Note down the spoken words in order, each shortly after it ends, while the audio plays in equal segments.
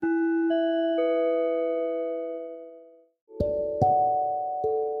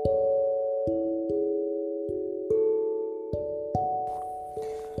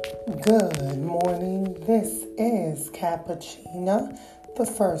Good morning. This is Cappuccina, the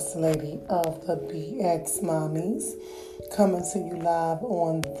First Lady of the BX Mommies, coming to you live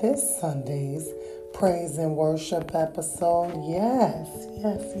on this Sunday's Praise and Worship episode. Yes.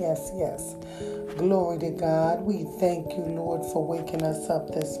 Glory to God. We thank you, Lord, for waking us up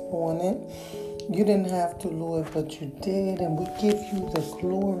this morning. You didn't have to, Lord, but you did, and we give you the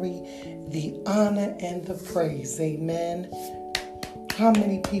glory, the honor, and the praise. Amen. How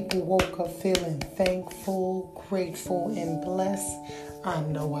many people woke up feeling thankful, grateful, and blessed? I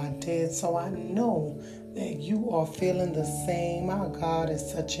know I did, so I know that you are feeling the same. Our God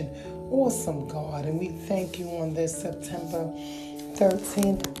is such an awesome God, and we thank you on this September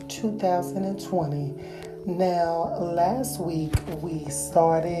 13th, 2020. Now, last week we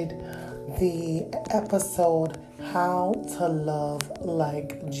started the episode, How to Love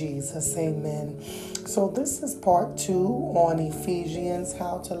Like Jesus. Amen. So this is part 2 on Ephesians,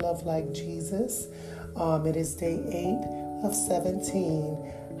 How to Love Like Jesus. It is day 8 of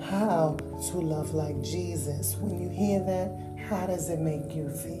 17, How to Love Like Jesus. When you hear that, how does it make you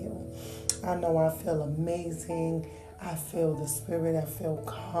feel? I know I feel amazing. I feel the Spirit. I feel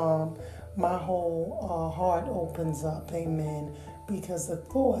calm. My whole heart opens up. Amen. Because the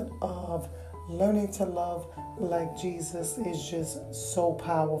thought of learning to love like Jesus is just so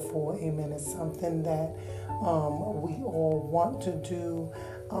powerful. Amen. It's something that we all want to do,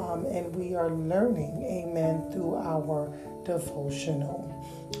 and we are learning, amen, through our devotional,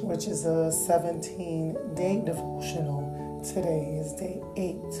 which is a 17-day devotional. Today is day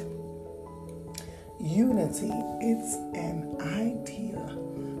 8. Unity. It's an idea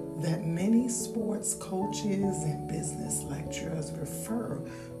that many sports coaches and business lecturers refer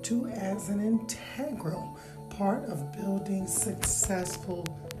to as an integral part of building successful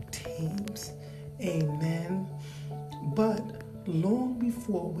teams. Amen. But long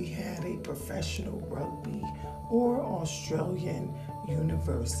before we had a professional rugby or Australian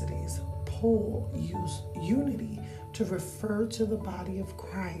universities, Paul used unity to refer to the body of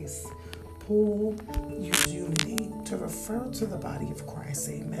Christ. Paul used unity to refer to the body of Christ,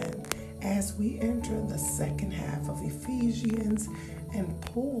 amen, as we enter the second half of Ephesians, and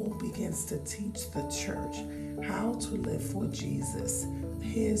Paul begins to teach the church how to live for Jesus.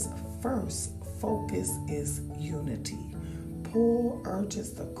 His first focus is unity. Paul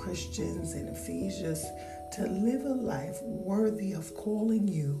urges the Christians in Ephesians to live a life worthy of calling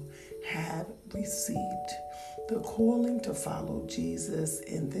you have received. The calling to follow Jesus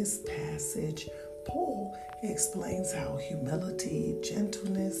in this passage, Paul explains how humility,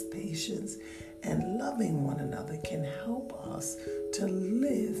 gentleness, patience, and loving one another can help us to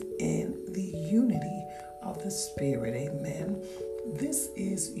live in the unity of the Spirit. Amen. This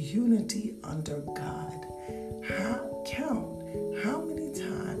is unity under God. How many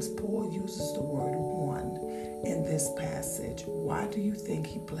times Paul uses the word one in this passage? Why do you think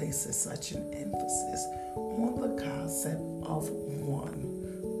he places such an emphasis on the concept of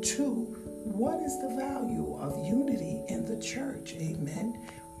one? 2, what is the value of unity in the church? Amen.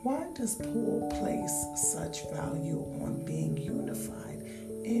 Why does Paul place such value on being unified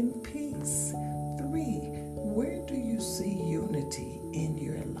in peace? 3, where do you see unity in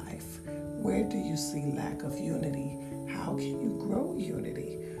your life? Where do you see lack of unity? How can you grow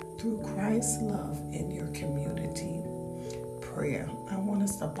unity? Through Christ's love in your community. Prayer. I want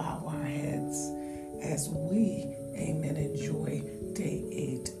us to bow our heads as we, amen, enjoy day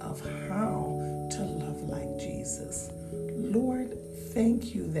 8 of how to love like Jesus. Lord,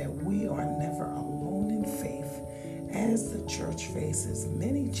 thank you that we are never alone in faith as the church faces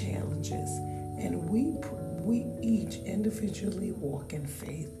many challenges, and we each individually walk in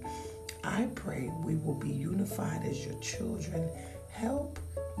faith. I pray we will be unified as your children. Help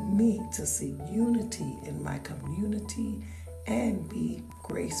me to seek unity in my community and be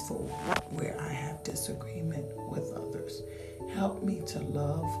graceful where I have disagreement with others. Help me to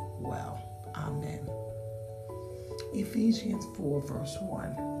love well. Amen. Ephesians 4 verse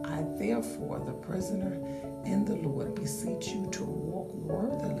 1. I therefore, the prisoner in the Lord, beseech you to walk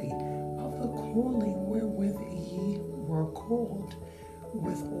worthily of the calling wherewith ye were called,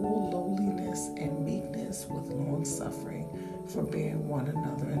 with all lowliness and meekness, with long suffering, forbearing one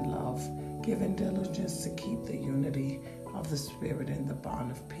another in love, giving diligence to keep the unity of the Spirit in the bond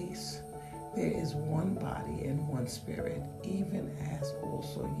of peace. There is one body and one Spirit, even as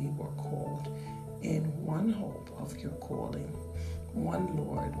also ye were called, in one hope of your calling, one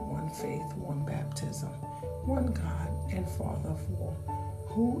Lord, one faith, one baptism, one God and Father of all,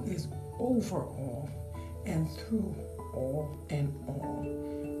 who is over all and through all and all.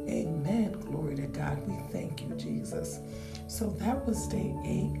 Amen. Glory to God. We thank you, Jesus. So that was day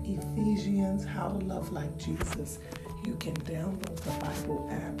 8, Ephesians, How to Love Like Jesus. You can download the Bible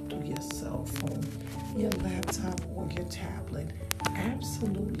app through your cell phone, your laptop, or your tablet,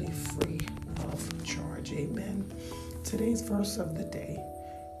 absolutely free of charge. Amen. Today's verse of the day: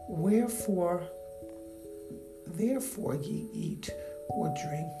 therefore ye eat or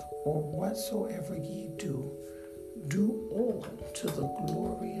drink, or whatsoever ye do, do all to the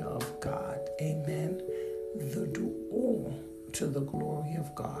glory of God. Amen. Do all to the glory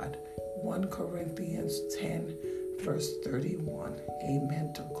of God. 1 Corinthians 10, verse 31.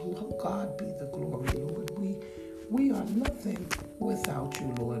 Amen. To God be the glory, Lord. We are nothing without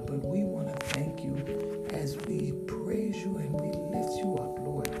you, Lord, but we want to thank you as we praise you and we lift you up,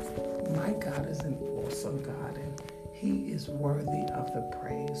 Lord. My God is an awesome God, and he is worthy of the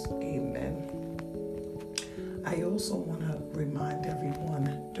praise. Amen. I also want to remind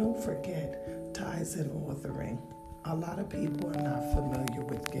everyone, don't forget tithes and offering. A lot of people are not familiar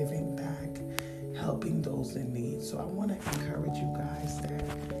with giving back, helping those in need. So I want to encourage you guys that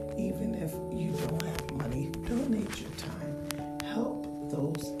even if you don't have money, donate your time. Help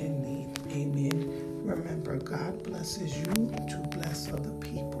those in need. Amen. Remember, God blesses you to bless other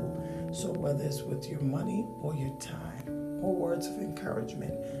people. So whether it's with your money or your time or words of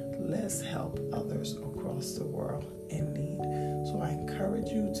encouragement, let's help others across the world in need. So I encourage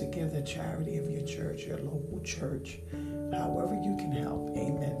you to give the charity of your church, your local church, however you can help,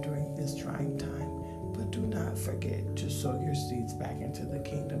 amen, during this trying time. But do not forget to sow your seeds back into the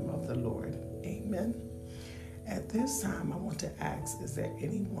kingdom of the Lord. Amen. At this time, I want to ask, is there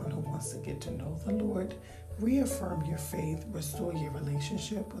anyone who wants to get to know the Lord, reaffirm your faith, restore your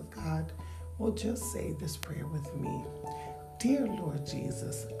relationship with God? Well, just say this prayer with me. Dear Lord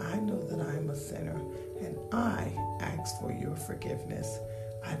Jesus, I know that I am a sinner, and I ask for your forgiveness.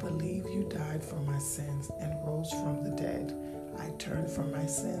 I believe you died for my sins and rose from the dead. I turn from my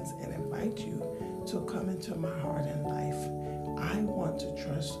sins and invite you to come into my heart and life. I want to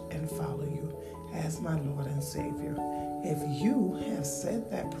trust and follow you as my Lord and Savior. If you have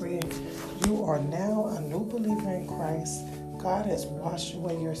said that prayer, you are now a new believer in Christ. God has washed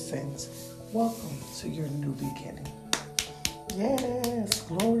away your sins. Welcome to your new beginning. Yes,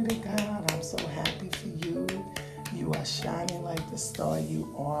 glory to God. I'm so happy for you. You are shining like the star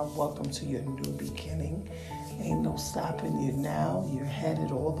you are. Welcome to your new beginning. Ain't no stopping you now. You're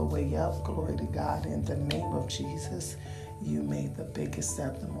headed all the way up. Glory to God. In the name of Jesus, you made the biggest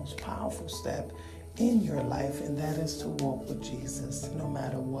step, the most powerful step in your life, and that is to walk with Jesus. No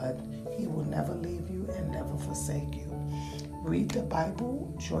matter what, he will never leave you and never forsake you. Read the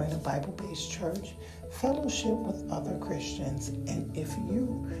Bible, join a Bible-based church, fellowship with other Christians, and if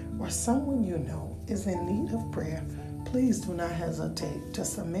you or someone you know is in need of prayer, please do not hesitate to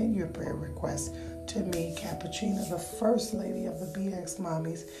submit your prayer request to me, Cappuccina, the First Lady of the BX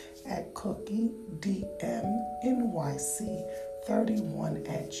Mommies, at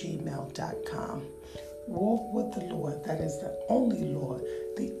cookiedmnyc31@gmail.com. Walk with the Lord. That is the only Lord,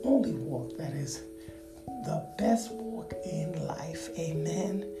 the only walk that is the best walk in life.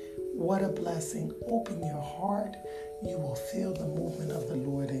 Amen. What a blessing. Open your heart. You will feel the movement of the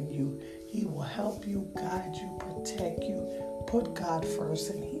Lord in you. He will help you, guide you, protect you. Put God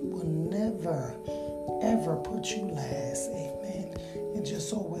first, and he will never, ever put you last. Amen. And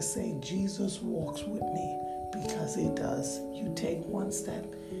just always say, Jesus walks with me, because he does. You take one step,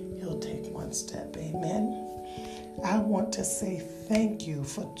 he'll take one step. Amen. I want to say thank you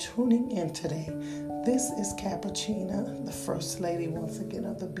for tuning in today. This is Cappuccina, the First Lady, once again,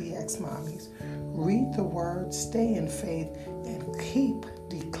 of the BX Mommies. Read the word, stay in faith, and keep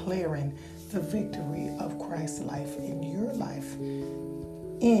declaring the victory of Christ's life in your life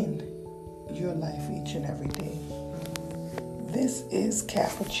each and every day. This is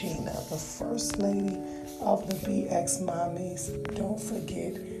Cappuccina, the First Lady of the BX Mommies. Don't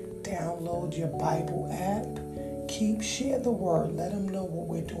forget, download your Bible app. Share the word. Let them know what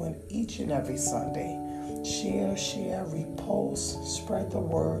we're doing each and every Sunday. Share, repost, spread the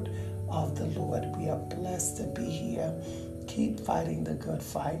word of the Lord. We are blessed to be here. Keep fighting the good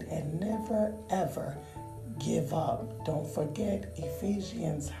fight and never, ever give up. Don't forget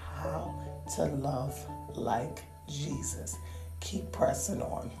Ephesians, how to love like Jesus. Keep pressing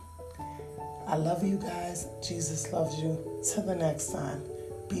on. I love you guys. Jesus loves you. Till the next time,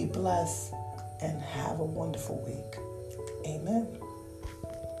 be blessed and have a wonderful week. Amen.